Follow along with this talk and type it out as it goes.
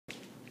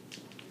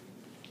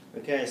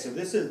Okay, so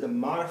this is the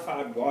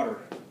modified water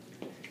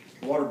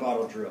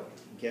bottle drill.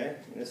 Okay,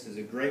 and this is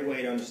a great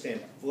way to understand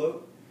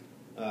float,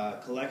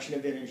 collection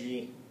of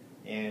energy,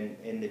 and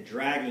the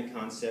dragging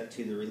concept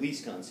to the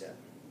release concept.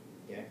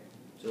 Okay,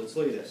 so let's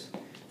look at this.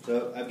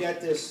 So I've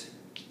got this.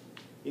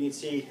 You can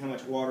see how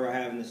much water I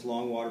have in this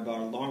long water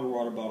bottle. Longer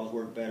water bottles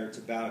work better. It's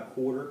about a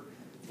quarter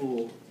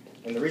full.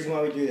 And the reason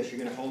why we do this, you're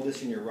going to hold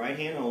this in your right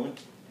hand only.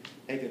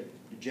 Take a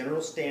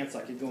general stance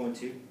like you're going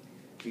to.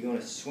 You're going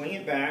to swing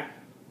it back,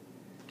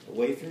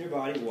 away from your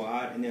body,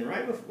 wide, and then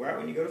right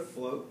when you go to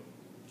float,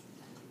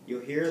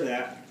 you'll hear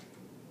that.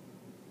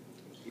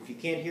 If you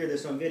can't hear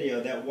this on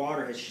video, that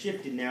water has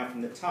shifted now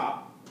from the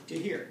top to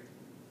here.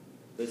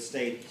 It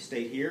stayed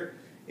here.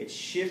 It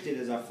shifted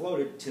as I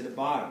floated to the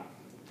bottom.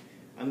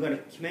 I'm going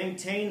to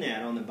maintain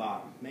that on the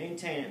bottom.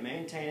 Maintain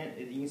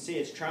it. You can see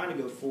it's trying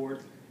to go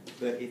forward,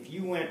 but if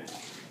you went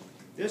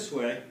this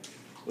way,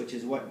 which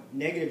is what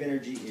negative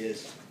energy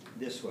is,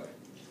 this way.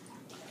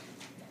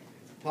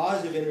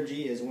 Positive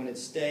energy is when it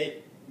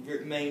stayed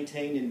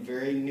maintained and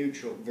very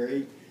neutral,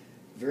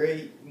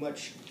 very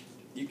much.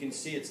 You can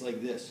see it's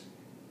like this,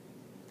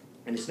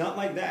 and it's not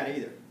like that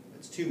either.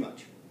 It's too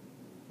much.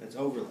 That's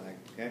overlag.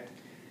 Okay.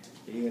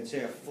 So you can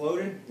see I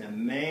floated. Now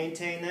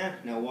maintain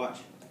that. Now watch.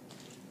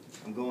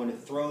 I'm going to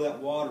throw that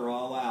water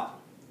all out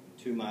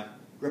to my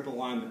grip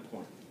alignment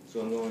point. So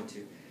I'm going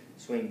to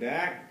swing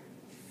back,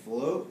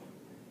 float.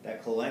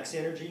 That collects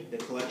energy. The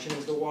collection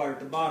is the water at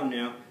the bottom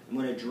now. I'm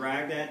going to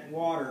drag that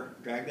water,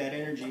 drag that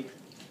energy,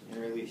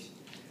 and release.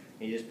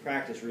 And you just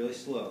practice really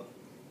slow.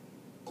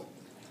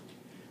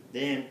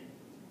 Then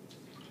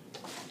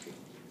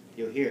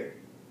you'll hear it.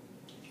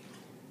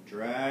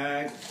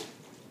 Drag.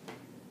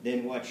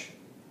 Then watch.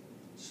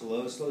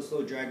 Slow,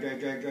 drag,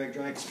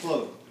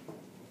 explode.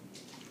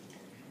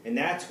 And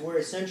that's where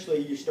essentially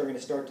you're starting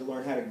to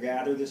learn how to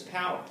gather this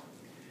power.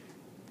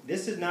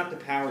 This is not the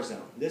power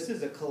zone. This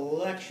is a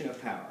collection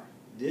of power.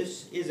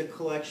 This is a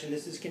collection.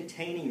 This is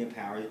containing the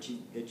power that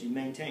you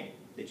maintain,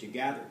 that you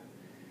gather.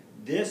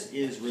 This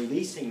is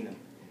releasing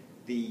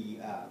the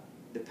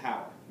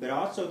power, but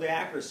also the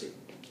accuracy,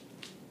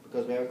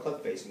 because we have a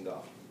cliff facing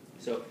golf.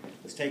 So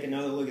let's take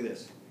another look at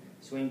this.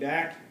 Swing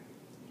back,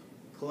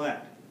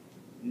 collect.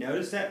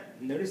 Notice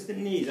that. Notice the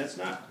knees. That's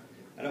not.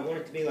 I don't want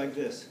it to be like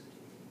this.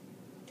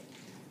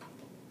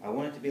 I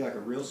want it to be like a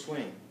real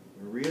swing.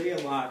 Really a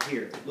lot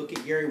here. Look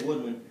at Gary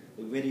Woodland,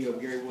 the video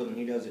of Gary Woodland.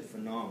 He does it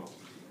phenomenal.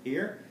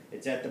 Here,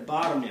 it's at the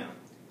bottom now.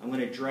 I'm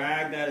going to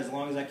drag that as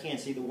long as I can.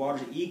 See, the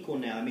water's equal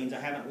now. That means I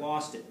haven't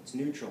lost it. It's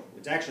neutral.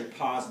 It's actually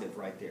positive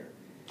right there.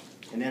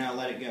 And then I'll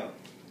let it go.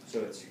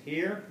 So it's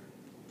here.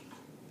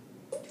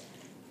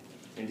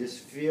 And just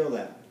feel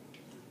that.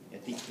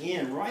 At the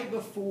end, right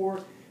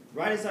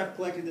as I've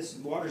collected this,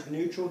 water's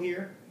neutral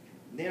here.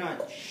 Then I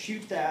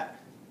shoot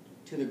that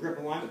to the grip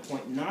alignment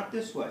point, not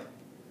this way.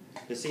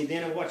 But see,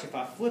 then watch, if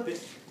I flip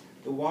it,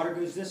 the water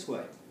goes this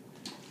way.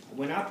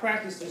 When I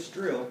practice this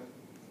drill,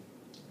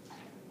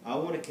 I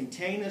want to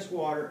contain this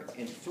water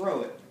and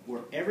throw it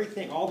where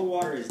all the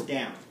water is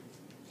down,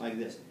 like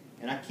this.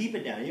 And I keep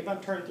it down, even if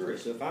I'm turned through.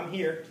 So if I'm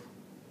here,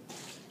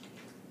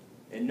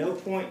 at no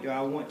point do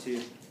I want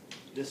to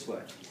this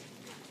way.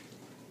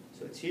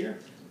 So it's here.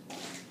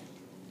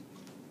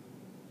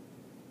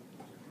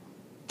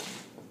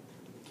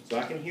 So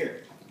I can hear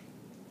it.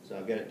 So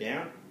I've got it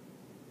down.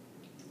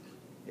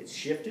 It's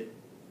shifted.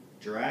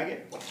 Drag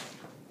it.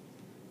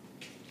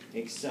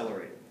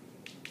 Accelerate it.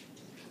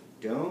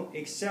 Don't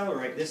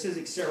accelerate. This is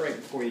accelerate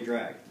before you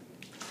drag.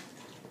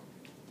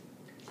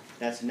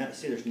 That's not.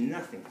 See, there's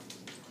nothing.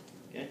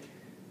 Okay.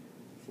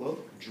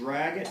 Float.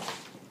 Drag it.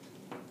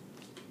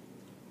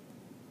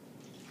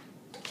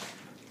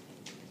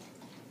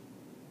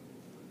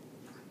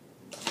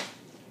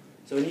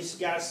 So when you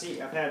guys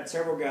see, I've had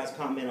several guys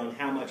comment on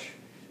how much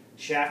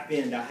shaft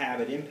bend I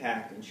have at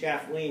impact and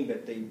shaft lean,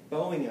 but the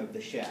bowing of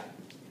the shaft.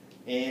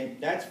 And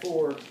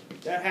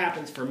that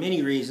happens for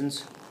many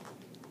reasons.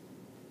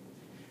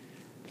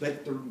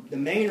 But the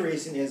main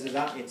reason is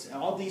it's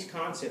all these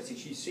concepts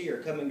that you see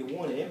are coming to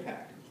one at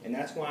impact. And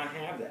that's why I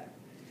have that.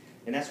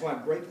 And that's why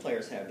great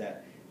players have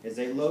that. As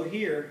they load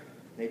here,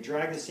 they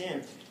drag this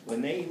in.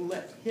 When they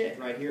hit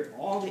right here,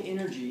 all the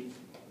energy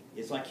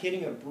is like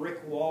hitting a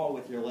brick wall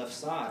with your left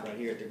side right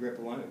here at the grip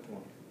alignment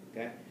point.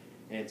 Okay?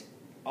 And it's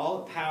all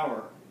the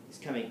power is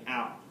coming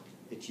out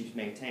that you've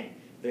maintained.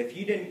 But if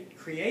you didn't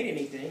create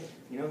anything,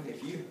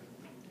 if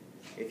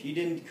you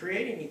didn't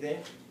create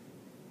anything,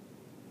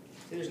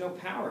 see, there's no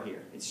power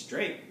here. It's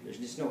straight. There's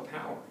just no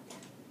power.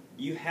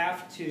 You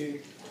have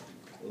to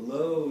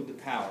load the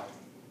power.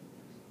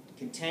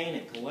 Contain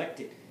it, collect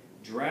it,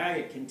 drag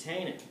it,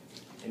 contain it,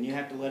 and you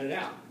have to let it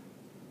out.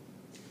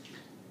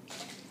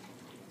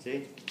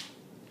 See?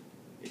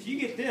 If you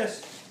get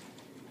this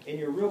in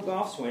your real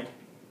golf swing,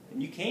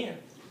 and you can,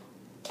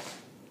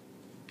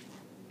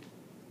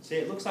 see,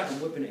 it looks like I'm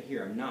whipping it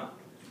here. I'm not.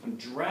 I'm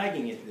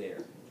dragging it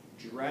there.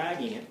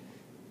 Dragging it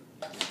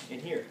in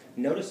here.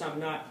 Notice I'm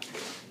not.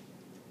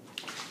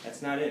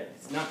 That's not it.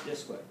 It's not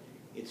this way.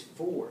 It's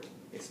forward.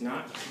 It's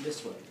not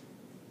this way.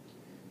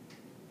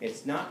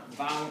 It's not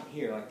violent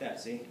here like that,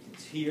 see?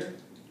 It's here,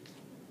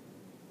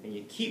 and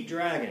you keep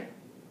dragging.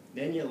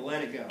 Then you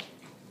let it go.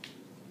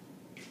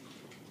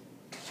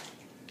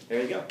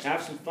 There you go.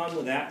 Have some fun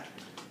with that.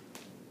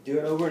 Do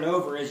it over and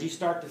over as you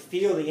start to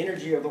feel the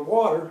energy of the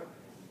water.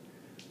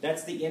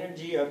 That's the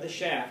energy of the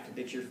shaft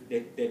that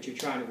you're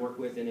trying to work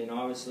with, and then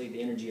obviously the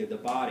energy of the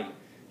body.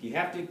 You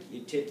have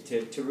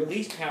to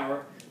release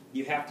power,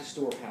 you have to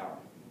store power.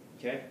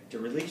 Okay? To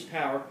release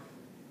power,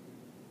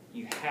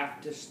 you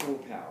have to store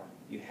power.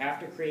 You have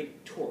to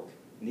create torque.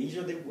 And these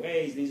are the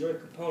ways, these are the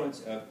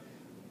components of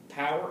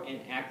power and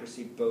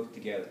accuracy both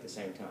together at the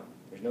same time.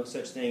 There's no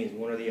such thing as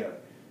one or the other.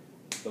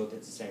 Both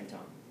at the same time.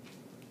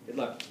 Good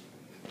luck.